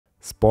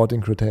Sporting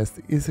Grotesque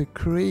is a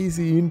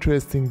crazy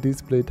interesting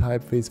display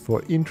typeface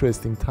for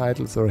interesting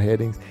titles or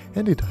headings,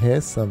 and it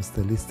has some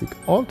stylistic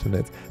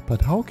alternates,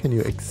 but how can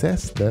you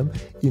access them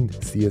in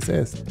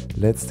CSS?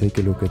 Let's take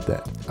a look at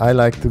that. I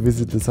like to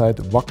visit the site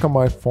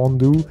Wackermy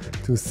Fondue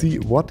to see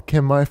what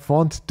can my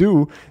font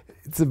do.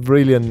 It's a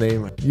brilliant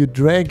name. You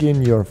drag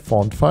in your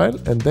font file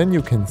and then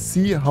you can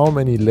see how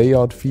many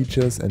layout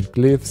features and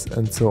glyphs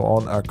and so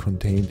on are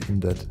contained in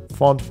that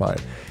font file.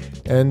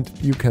 And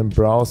you can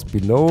browse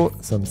below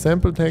some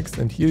sample text,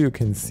 and here you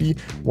can see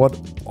what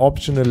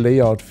optional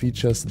layout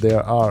features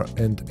there are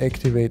and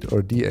activate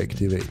or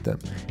deactivate them.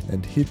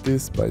 And hit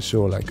this by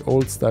show like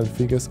old style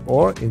figures,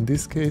 or in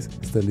this case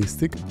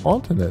stylistic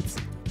alternates.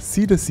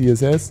 See the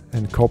CSS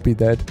and copy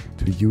that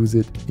to use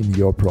it in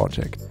your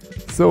project.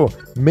 So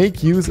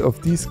make use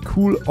of these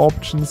cool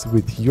options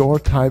with your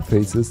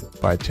typefaces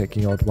by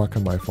checking out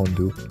Wackermy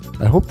Fondue.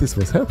 I hope this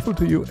was helpful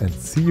to you, and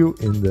see you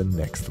in the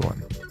next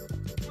one.